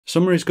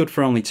Summer is good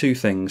for only two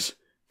things: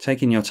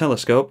 taking your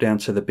telescope down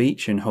to the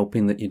beach and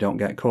hoping that you don't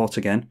get caught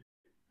again,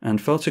 and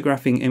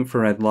photographing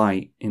infrared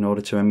light in order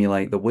to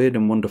emulate the weird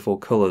and wonderful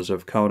colours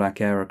of Kodak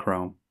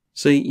Aerochrome.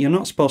 See, you're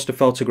not supposed to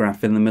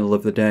photograph in the middle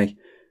of the day,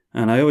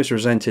 and I always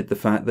resented the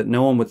fact that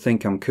no one would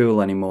think I'm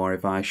cool anymore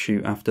if I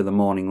shoot after the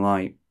morning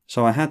light.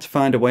 So I had to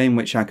find a way in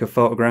which I could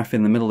photograph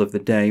in the middle of the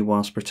day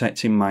whilst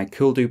protecting my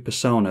cool dude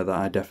persona that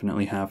I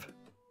definitely have.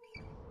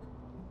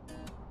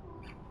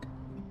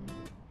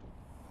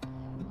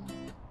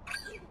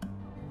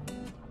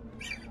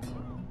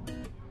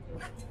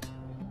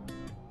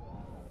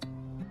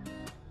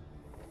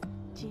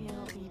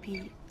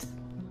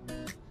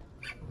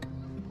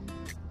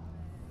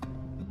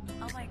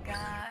 Oh my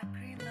god,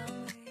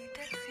 Greenlonely,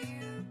 that's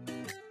you.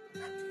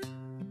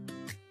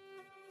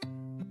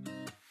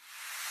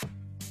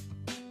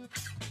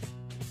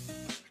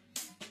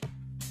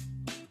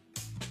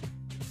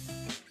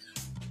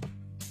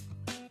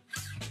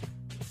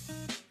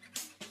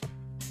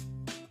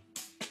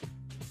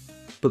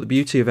 But the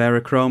beauty of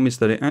Aerochrome is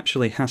that it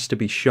actually has to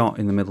be shot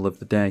in the middle of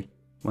the day,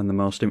 when the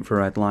most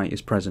infrared light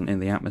is present in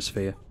the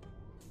atmosphere.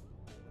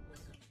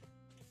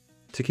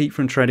 To keep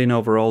from treading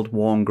over old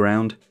worn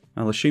ground,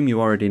 I'll assume you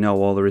already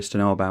know all there is to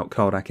know about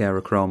Kodak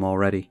Aerochrome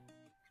already.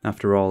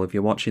 After all, if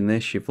you're watching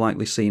this, you've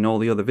likely seen all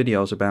the other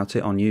videos about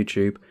it on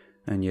YouTube,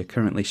 and you're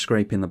currently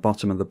scraping the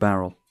bottom of the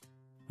barrel.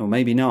 Or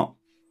maybe not.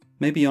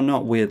 Maybe you're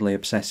not weirdly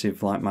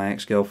obsessive like my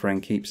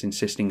ex-girlfriend keeps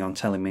insisting on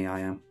telling me I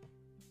am.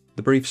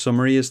 The brief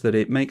summary is that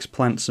it makes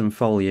plants and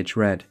foliage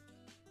red,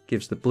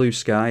 gives the blue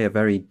sky a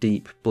very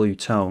deep blue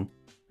tone,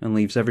 and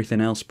leaves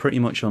everything else pretty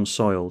much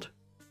unsoiled.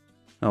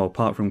 Oh,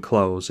 apart from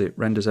clothes, it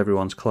renders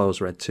everyone's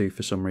clothes red too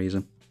for some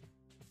reason.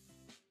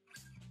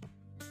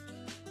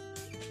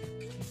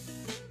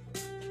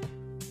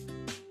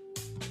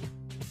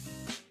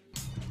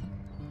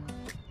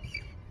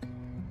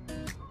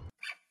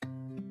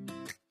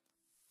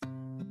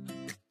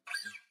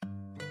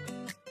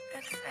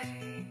 It's a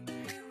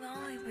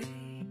Greenlonely.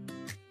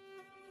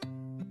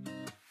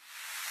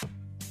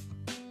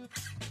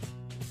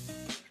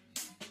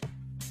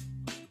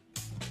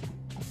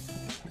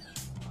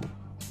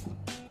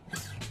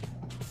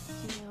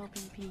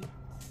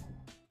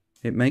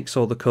 It makes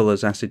all the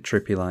colours acid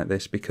trippy like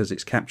this because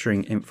it's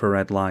capturing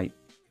infrared light,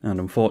 and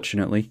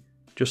unfortunately,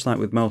 just like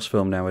with most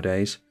film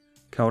nowadays,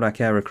 Kodak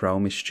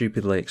Aerochrome is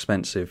stupidly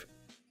expensive.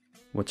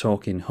 We're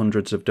talking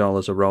hundreds of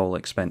dollars a roll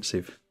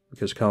expensive,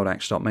 because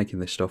Kodak stopped making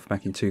this stuff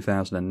back in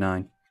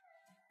 2009.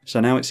 So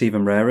now it's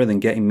even rarer than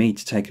getting me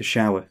to take a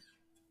shower.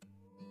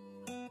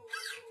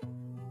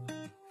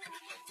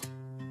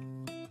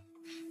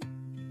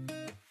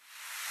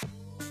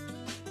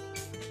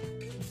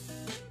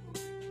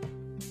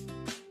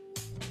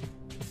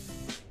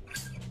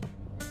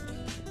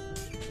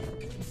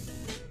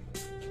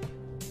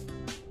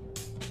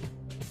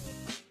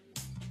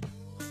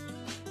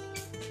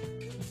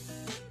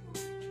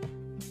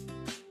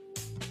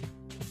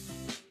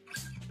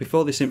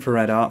 Before this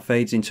infrared art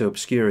fades into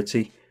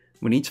obscurity,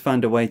 we need to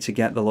find a way to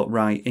get the look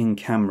right in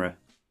camera.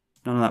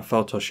 None of that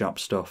Photoshop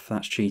stuff,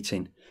 that's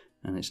cheating,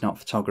 and it's not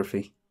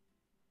photography.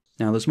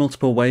 Now there's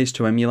multiple ways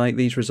to emulate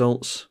these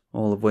results,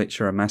 all of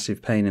which are a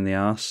massive pain in the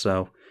arse,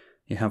 so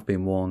you have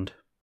been warned.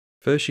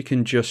 First, you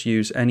can just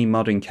use any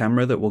modern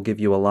camera that will give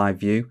you a live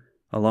view,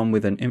 along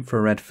with an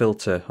infrared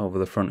filter over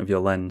the front of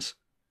your lens.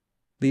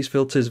 These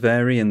filters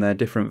vary in their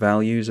different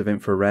values of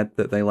infrared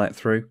that they let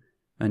through,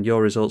 and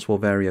your results will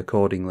vary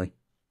accordingly.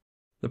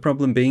 The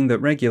problem being that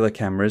regular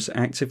cameras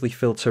actively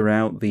filter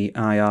out the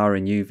IR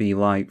and UV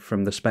light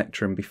from the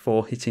spectrum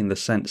before hitting the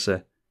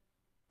sensor.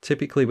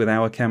 Typically with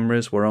our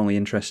cameras we're only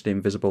interested in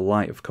visible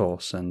light of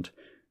course, and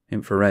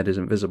infrared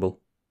isn't visible.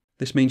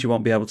 This means you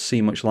won't be able to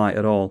see much light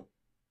at all.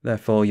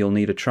 Therefore you'll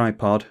need a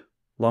tripod,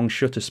 long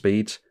shutter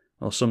speeds,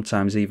 or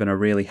sometimes even a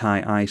really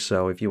high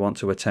ISO if you want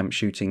to attempt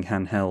shooting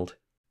handheld.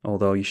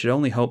 Although you should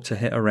only hope to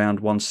hit around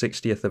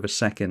 1/60th of a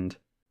second,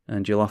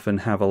 and you'll often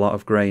have a lot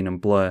of grain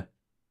and blur.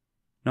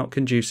 Not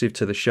conducive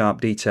to the sharp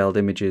detailed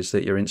images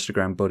that your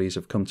Instagram buddies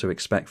have come to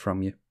expect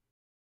from you.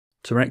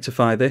 To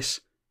rectify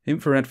this,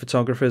 infrared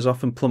photographers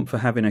often plump for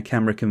having a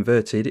camera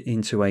converted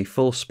into a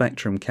full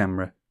spectrum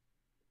camera,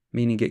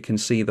 meaning it can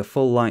see the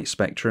full light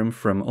spectrum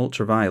from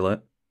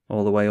ultraviolet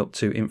all the way up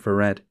to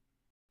infrared.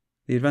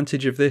 The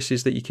advantage of this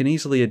is that you can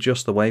easily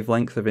adjust the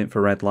wavelength of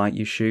infrared light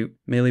you shoot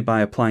merely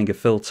by applying a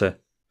filter.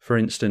 For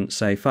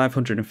instance, a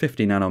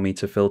 550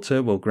 nanometer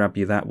filter will grab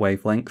you that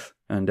wavelength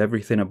and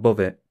everything above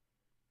it,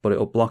 but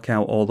it'll block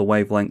out all the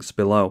wavelengths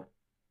below.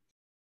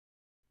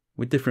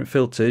 With different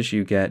filters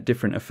you get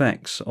different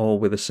effects, all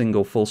with a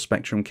single full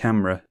spectrum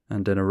camera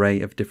and an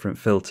array of different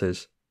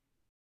filters.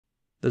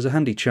 There's a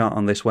handy chart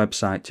on this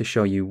website to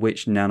show you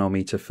which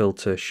nanometer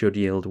filter should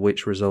yield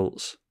which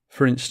results.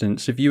 For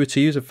instance, if you were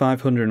to use a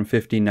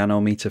 550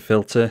 nanometer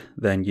filter,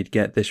 then you'd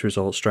get this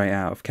result straight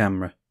out of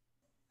camera.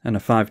 And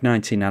a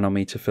 590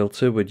 nanometer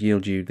filter would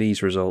yield you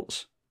these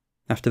results.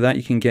 After that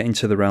you can get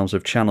into the realms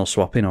of channel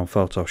swapping on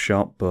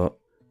Photoshop, but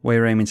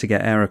we're aiming to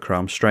get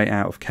Aerochrome straight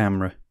out of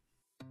camera.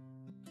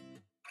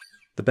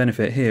 The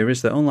benefit here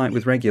is that unlike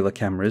with regular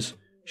cameras,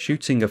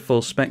 shooting a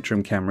full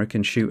spectrum camera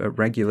can shoot at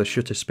regular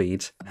shutter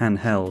speeds,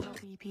 handheld.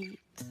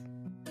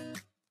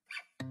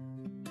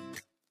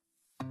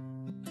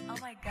 Oh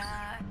my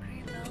god,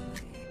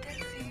 Greenlonely, that's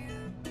you.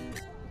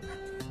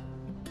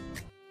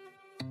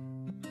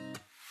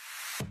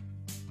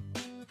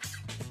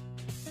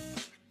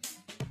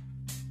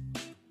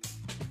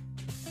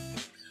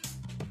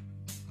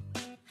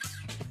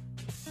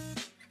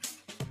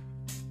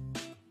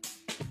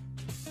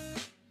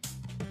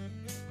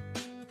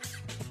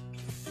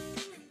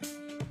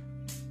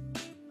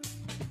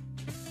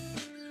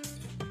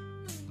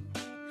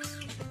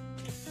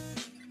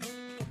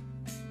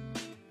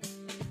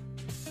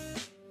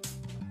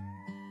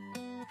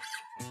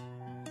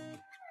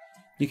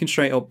 You can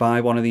straight up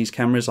buy one of these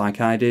cameras like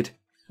I did,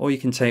 or you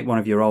can take one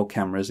of your old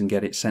cameras and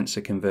get it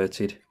sensor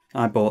converted.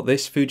 I bought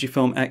this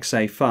Fujifilm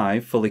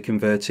XA5 fully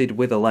converted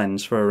with a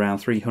lens for around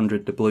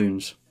 300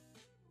 doubloons.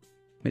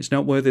 It's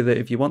noteworthy that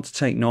if you want to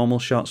take normal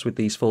shots with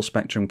these full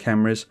spectrum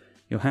cameras,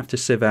 you'll have to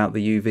sieve out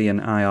the UV and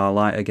IR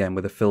light again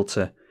with a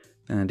filter,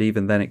 and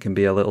even then it can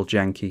be a little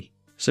janky.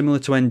 Similar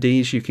to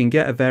NDs, you can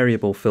get a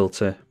variable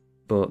filter,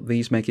 but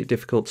these make it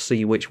difficult to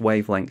see which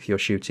wavelength you're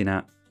shooting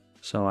at.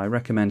 So I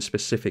recommend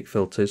specific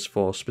filters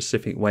for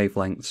specific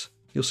wavelengths.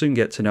 You'll soon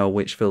get to know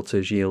which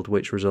filters yield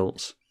which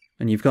results.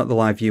 And you've got the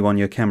live view on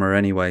your camera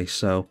anyway,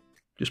 so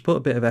just put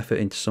a bit of effort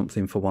into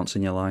something for once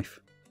in your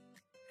life.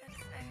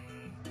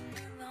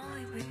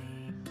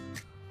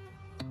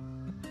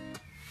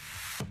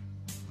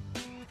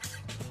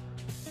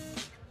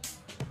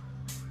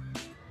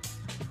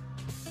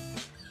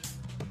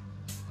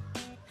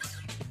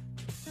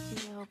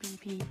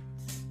 CLBP.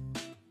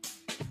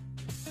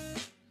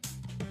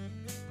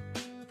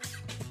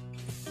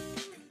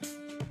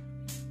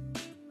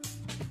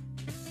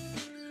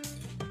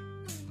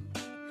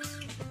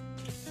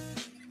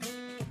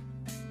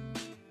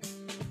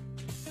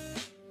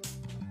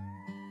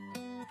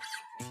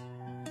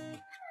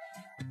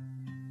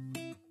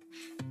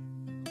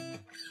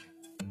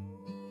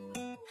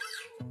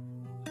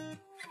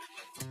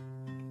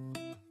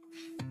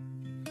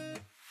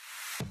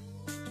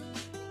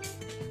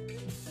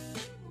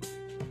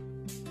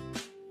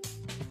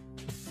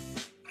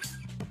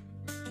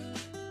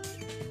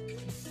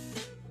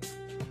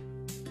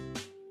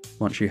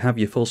 Once you have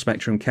your full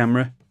spectrum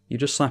camera, you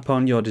just slap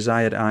on your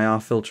desired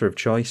IR filter of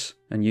choice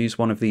and use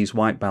one of these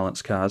white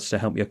balance cards to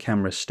help your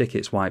camera stick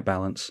its white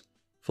balance.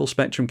 Full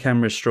spectrum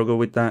cameras struggle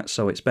with that,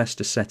 so it's best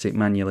to set it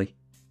manually.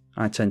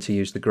 I tend to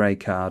use the grey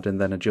card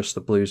and then adjust the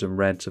blues and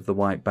reds of the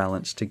white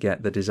balance to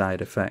get the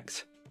desired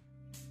effect.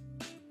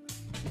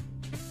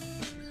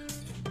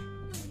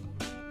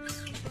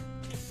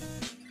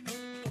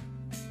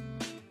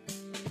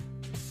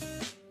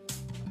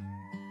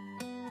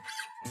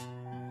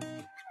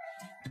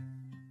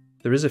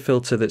 There is a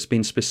filter that's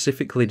been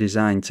specifically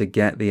designed to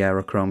get the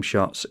Aerochrome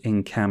shots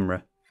in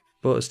camera,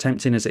 but as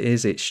tempting as it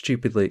is, it's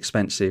stupidly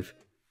expensive.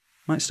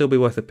 Might still be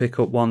worth a pick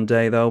up one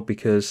day though,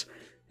 because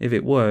if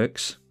it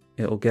works,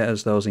 it'll get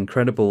us those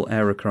incredible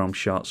Aerochrome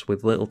shots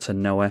with little to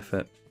no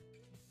effort.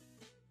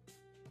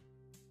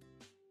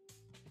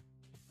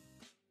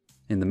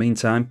 In the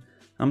meantime,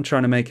 I'm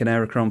trying to make an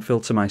Aerochrome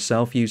filter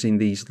myself using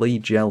these Lee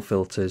gel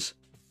filters.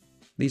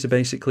 These are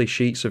basically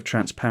sheets of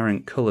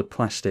transparent coloured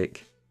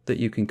plastic that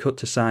you can cut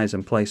to size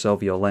and place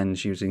over your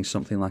lens using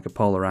something like a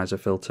polarizer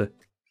filter.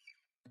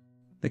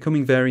 They come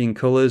in varying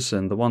colours,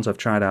 and the ones I've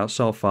tried out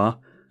so far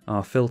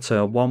are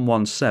filter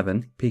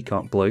 117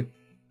 Peacock Blue,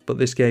 but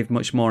this gave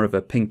much more of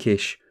a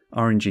pinkish,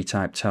 orangey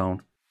type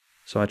tone,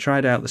 so I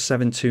tried out the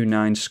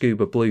 729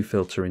 Scuba Blue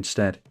filter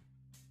instead.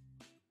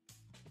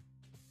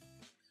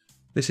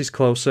 This is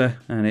closer,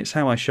 and it's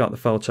how I shot the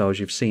photos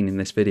you've seen in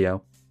this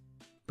video,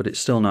 but it's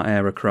still not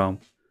Aerochrome,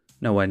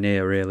 nowhere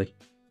near really.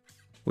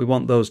 We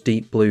want those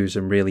deep blues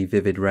and really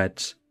vivid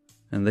reds,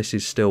 and this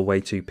is still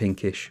way too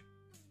pinkish.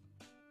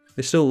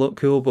 They still look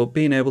cool, but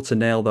being able to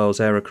nail those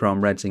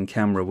Aerochrome reds in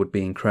camera would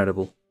be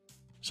incredible.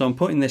 So I'm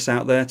putting this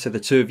out there to the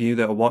two of you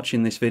that are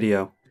watching this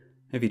video.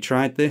 Have you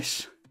tried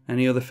this?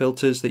 Any other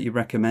filters that you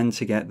recommend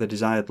to get the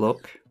desired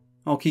look?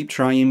 I'll keep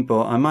trying,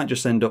 but I might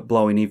just end up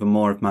blowing even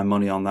more of my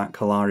money on that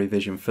Kolari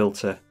Vision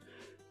filter.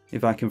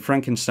 If I can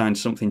Frankenstein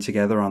something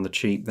together on the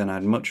cheap, then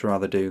I'd much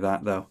rather do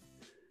that though.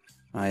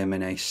 I am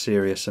in a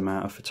serious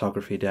amount of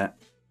photography debt.